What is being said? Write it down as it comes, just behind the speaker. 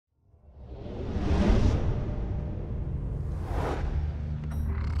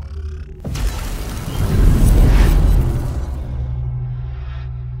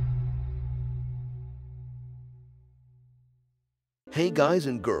Hey guys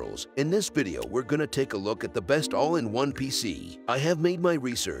and girls, in this video we're gonna take a look at the best all-in-one PC. I have made my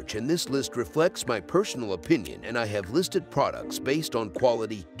research and this list reflects my personal opinion, and I have listed products based on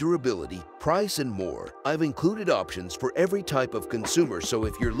quality, durability, price and more. I've included options for every type of consumer, so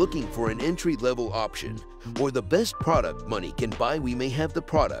if you're looking for an entry-level option or the best product money can buy, we may have the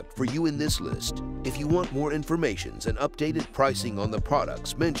product for you in this list. If you want more information and updated pricing on the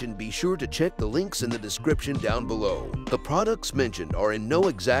products mentioned, be sure to check the links in the description down below. The products mentioned are in no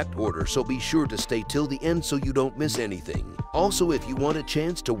exact order, so be sure to stay till the end so you don't miss anything. Also, if you want a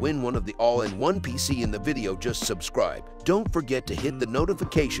chance to win one of the all-in-one PC in the video, just subscribe. Don't forget to hit the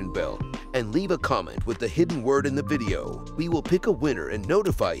notification bell and leave a comment with the hidden word in the video. We will pick a winner and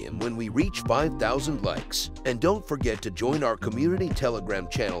notify him when we reach 5,000 likes. And don't forget to join our community Telegram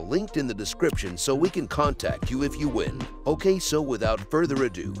channel linked in the description so we can contact you if you win. Okay, so without further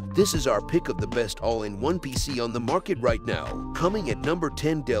ado, this is our pick of the best all-in-one PC on the market right now. Coming at number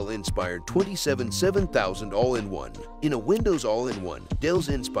 10, Dell Inspiron 7000 all-in-one. In a Windows all-in-one, Dell's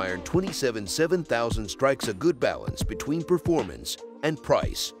Inspiron 7000 strikes a good balance between performance and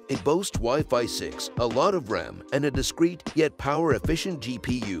price. It boasts Wi-Fi 6, a lot of RAM, and a discreet yet power-efficient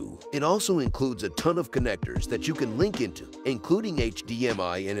GPU. It also includes a ton of connectors that you can link into, including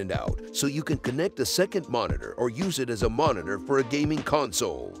HDMI in and out, so you can connect a second monitor or use it as a monitor for a gaming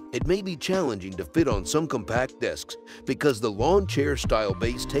console. It may be challenging to fit on some compact desks because the lawn chair style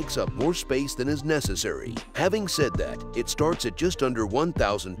base takes up more space than is necessary. Having said that, it starts at just under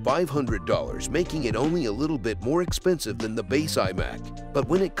 $1,500, making it only a little bit more expensive than the base iMac. But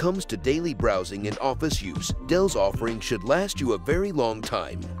when it comes to daily browsing and office use, Dell's offering should last you a very long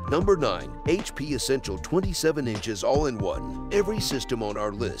time. Number 9. HP Essential 27 inches all-in-one. Every system on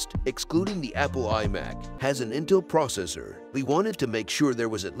our list, excluding the Apple iMac, has an Intel processor. We wanted to make sure there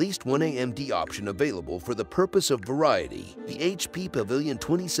was at least one AMD option available for the purpose of variety. The HP Pavilion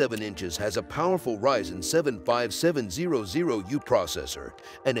 27 inches has a powerful Ryzen 7 5700U processor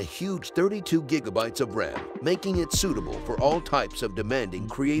and a huge 32 GB of RAM, making it suitable for all types of demanding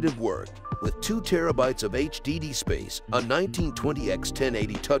creative work. With 2 TB of HDD space, a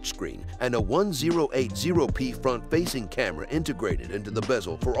 1920x1080 touchscreen, and a 1080p front-facing camera integrated into the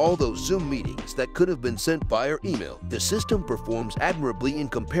bezel for all those Zoom meetings that could have been sent via email, the system performs admirably in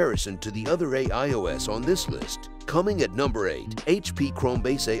comparison to the other AIOS on this list. Coming at number 8, HP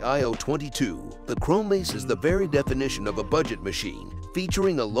Chromebase AIO22. The Chromebase is the very definition of a budget machine,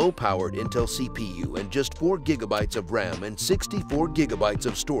 featuring a low-powered Intel CPU and just 4 GB of RAM and 64 GB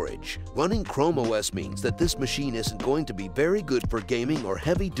of storage. Running Chrome OS means that this machine isn't going to be very good for gaming or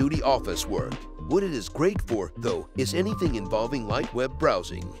heavy-duty office work. What it is great for, though, is anything involving light web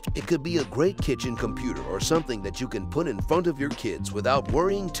browsing. It could be a great kitchen computer or something that you can put in front of your kids without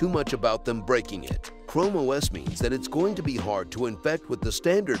worrying too much about them breaking it. Chrome OS means that it's going to be hard to infect with the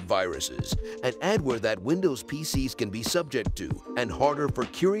standard viruses and adware that Windows PCs can be subject to, and harder for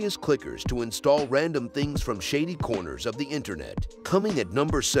curious clickers to install random things from shady corners of the internet. Coming at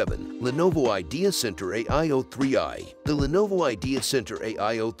number 7, Lenovo IdeaCentre AIO3i. The Lenovo IdeaCentre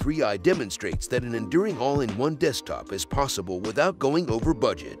AIO3i demonstrates that an enduring all-in-one desktop is possible without going over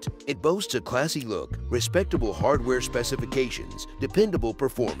budget. It boasts a classy look, respectable hardware specifications, dependable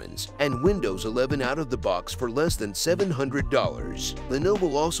performance, and Windows 11 out of the box for less than $700.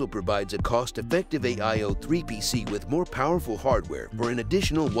 Lenovo also provides a cost-effective AIO3 PC with more powerful hardware for an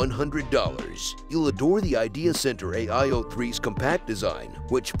additional $100. You'll adore the IdeaCentre AIO3's compact design,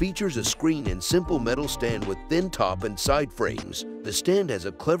 which features a screen and simple metal stand with thin top and side frames. The stand has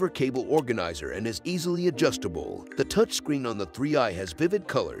a clever cable organizer and is easily adjustable. The touchscreen on the 3i has vivid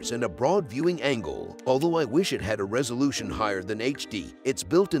colors and a broad viewing angle. Although I wish it had a resolution higher than HD, its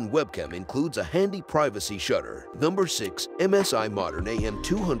built-in webcam includes a handy privacy shutter. Number 6. MSI Modern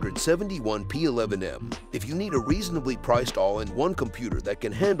AM271P11M. If you need a reasonably priced all-in-one computer that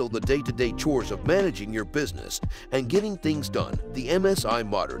can handle the day-to-day chores of managing your business and getting things done, the MSI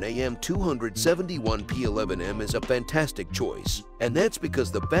Modern AM271P11M is a fantastic choice. And that's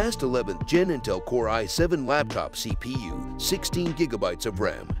because the fast 11th Gen Intel Core i7 laptop CPU, 16 GB of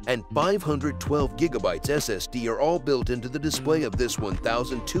RAM, and 512 GB SSD are all built into the display of this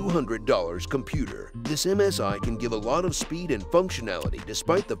 $1,200 computer. This MSI can give a lot of speed and functionality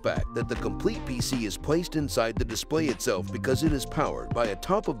despite the fact that the complete PC is placed inside the display itself because it is powered by a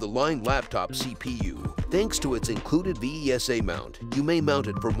top-of-the-line laptop CPU. Thanks to its included VESA mount, you may mount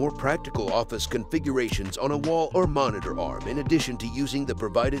it for more practical office configurations on a wall or monitor arm in addition addition to using the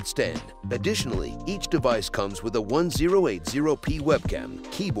provided stand. Additionally, each device comes with a 1080p webcam,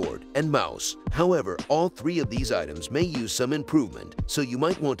 keyboard, and mouse. However, all three of these items may use some improvement, so you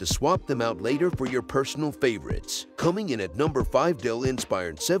might want to swap them out later for your personal favorites. Coming in at number 5, Dell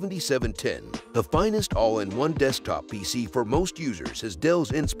Inspiron 7710. The finest all-in-one desktop PC for most users is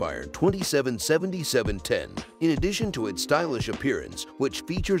Dell's Inspiron 7710. In addition to its stylish appearance, which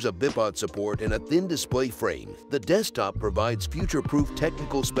features a bipod support and a thin display frame, the desktop provides future-proof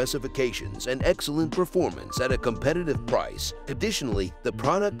technical specifications and excellent performance at a competitive price. Additionally, the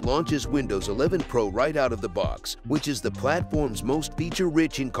product launches Windows 11 Pro right out of the box, which is the platform's most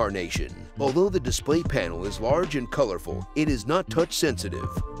feature-rich incarnation. Although the display panel is large and colorful, it is not touch-sensitive,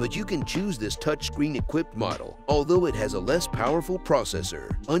 but you can choose this touchscreen-equipped model, although it has a less powerful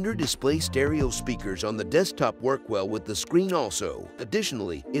processor. Under-display stereo speakers on the desktop work well with the screen also.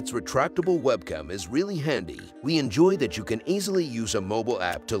 Additionally, its retractable webcam is really handy. We enjoy that you can easily use a mobile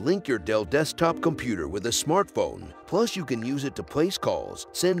app to link your Dell desktop computer with a smartphone. Plus, you can use it to place calls,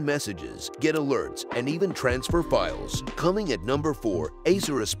 send messages, get alerts, and even transfer files. Coming at number 4,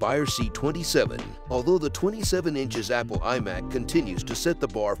 Acer Aspire C27. Although the 27 inches Apple iMac continues to set the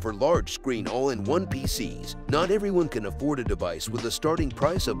bar for large-screen all-in-one PCs, not everyone can afford a device with a starting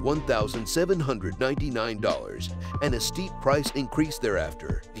price of $1,799 and a steep price increase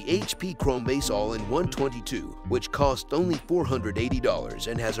thereafter. The HP Chromebase All-in-One 22, which costs only $480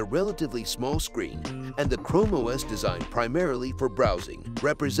 and has a relatively small screen, and the Chrome OS designed primarily for browsing,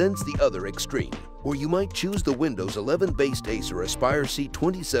 represents the other extreme, or you might choose the Windows 11-based Acer Aspire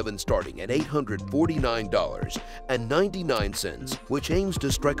C27 starting at $849.99, which aims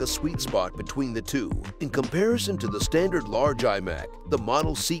to strike a sweet spot between the two. In comparison to the standard large iMac, the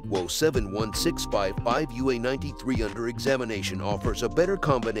model Seatwo 71655UA93 under examination offers a better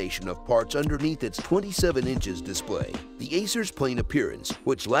combination of parts underneath its 27 inches display. The Acer's plain appearance,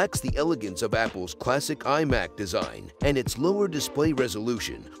 which lacks the elegance of Apple's classic iMac design, and its lower display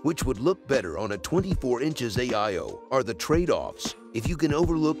resolution, which would look better on a 24 inches AIO, are the trade-offs. If you can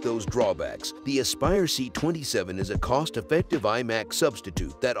overlook those drawbacks, the Aspire C27 is a cost-effective iMac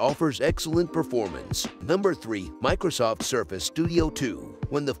substitute that offers excellent performance. Number 3, Microsoft Surface Studio 2.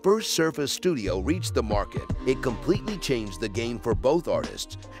 When the first Surface Studio reached the market, it completely changed the game for both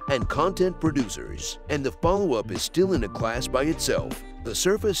artists and content producers, and the follow-up is still in a class by itself. The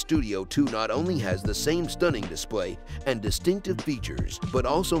Surface Studio 2 not only has the same stunning display and distinctive features, but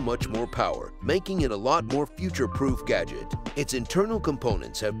also much more power, making it a lot more future-proof gadget. Its internal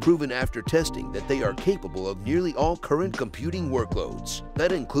components have proven after testing that they are capable of nearly all current computing workloads.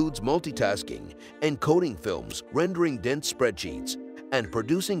 That includes multitasking, encoding films, rendering dense spreadsheets, and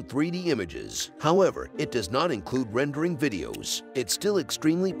producing 3D images. However, it does not include rendering videos. It's still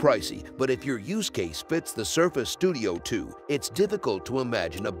extremely pricey, but if your use case fits the Surface Studio 2, it's difficult to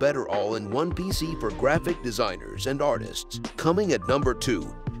imagine a better all-in-one PC for graphic designers and artists. Coming at number 2,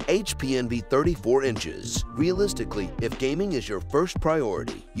 HP Envy 34 inches. Realistically, if gaming is your first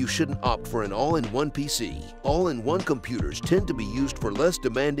priority, you shouldn't opt for an all-in-one PC. All-in-one computers tend to be used for less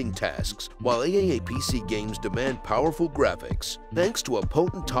demanding tasks, while AAA PC games demand powerful graphics. Thanks to a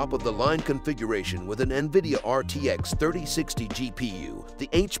potent top-of-the-line configuration with an NVIDIA RTX 3060 GPU, the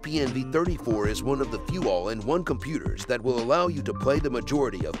HP Envy 34 is one of the few all-in-one computers that will allow you to play the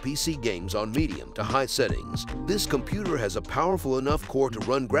majority of PC games on medium to high settings. This computer has a powerful enough core to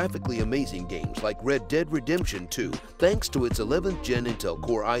run graphically amazing games like Red Dead Redemption 2, thanks to its 11th Gen Intel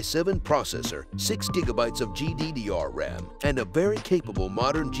Core i7 processor, 6GB of GDDR RAM, and a very capable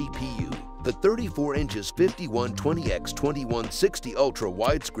modern GPU. The 34 inches 5120x2160 Ultra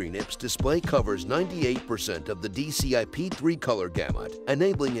widescreen IPS display covers 98% of the DCI-P3 color gamut,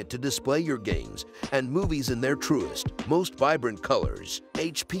 enabling it to display your games and movies in their truest, most vibrant colors.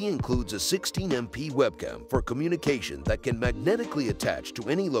 HP includes a 16MP webcam for communication that can magnetically attach to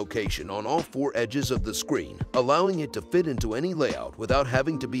any location on all 4 edges of the screen, allowing it to fit into any layout without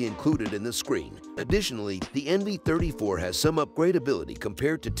having to be included in the screen. Additionally, the Envy 34 has some upgradability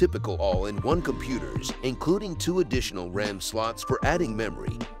compared to typical all-in-one computers, including 2 additional RAM slots for adding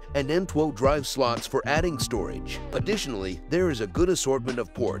memory and M.2 drive slots for adding storage. Additionally, there is a good assortment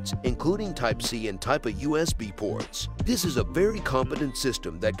of ports, including Type-C and Type-A USB ports. This is a very competent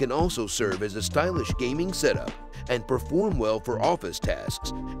system that can also serve as a stylish gaming setup and perform well for office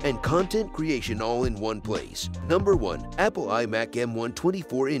tasks and content creation all in one place. Number 1. Apple iMac M1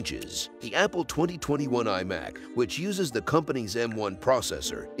 24 inches. The Apple 2021 iMac, which uses the company's M1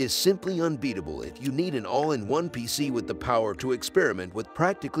 processor, is simply unbeatable if you need an all-in-one PC with the power to experiment with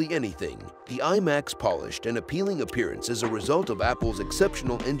practically anything. The iMac's polished and appealing appearance is a result of Apple's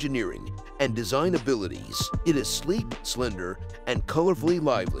exceptional engineering and design abilities. It is sleek, slender, and colorfully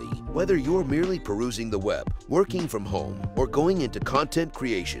lively. Whether you're merely perusing the web, working from home, or going into content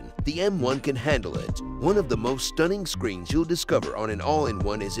creation, the M1 can handle it. One of the most stunning screens you'll discover on an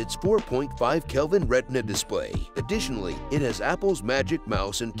all-in-one is its 4.5 Kelvin Retina display. Additionally, it has Apple's Magic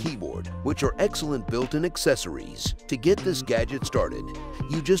Mouse and keyboard, which are excellent built-in accessories. To get this gadget started,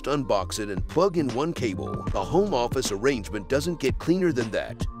 you just unbox it and plug in one cable. The home office arrangement doesn't get cleaner than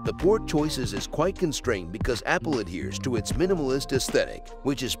that. The port choices is quite constrained because Apple adheres to its minimalist aesthetic,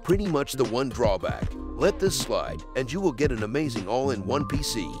 which is pretty much the one drawback. Let this slide and you will get an amazing all-in-one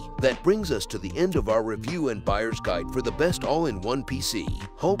PC. That brings us to the end of our review and buyer's guide for the best all-in-one PC.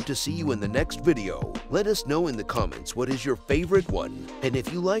 Hope to see you in the next video. Let us know in the comments what is your favorite one. And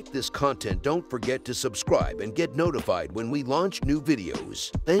if you like this content, don't forget to subscribe and get notified when we launch new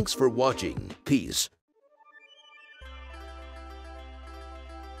videos. Thanks for watching. Peace.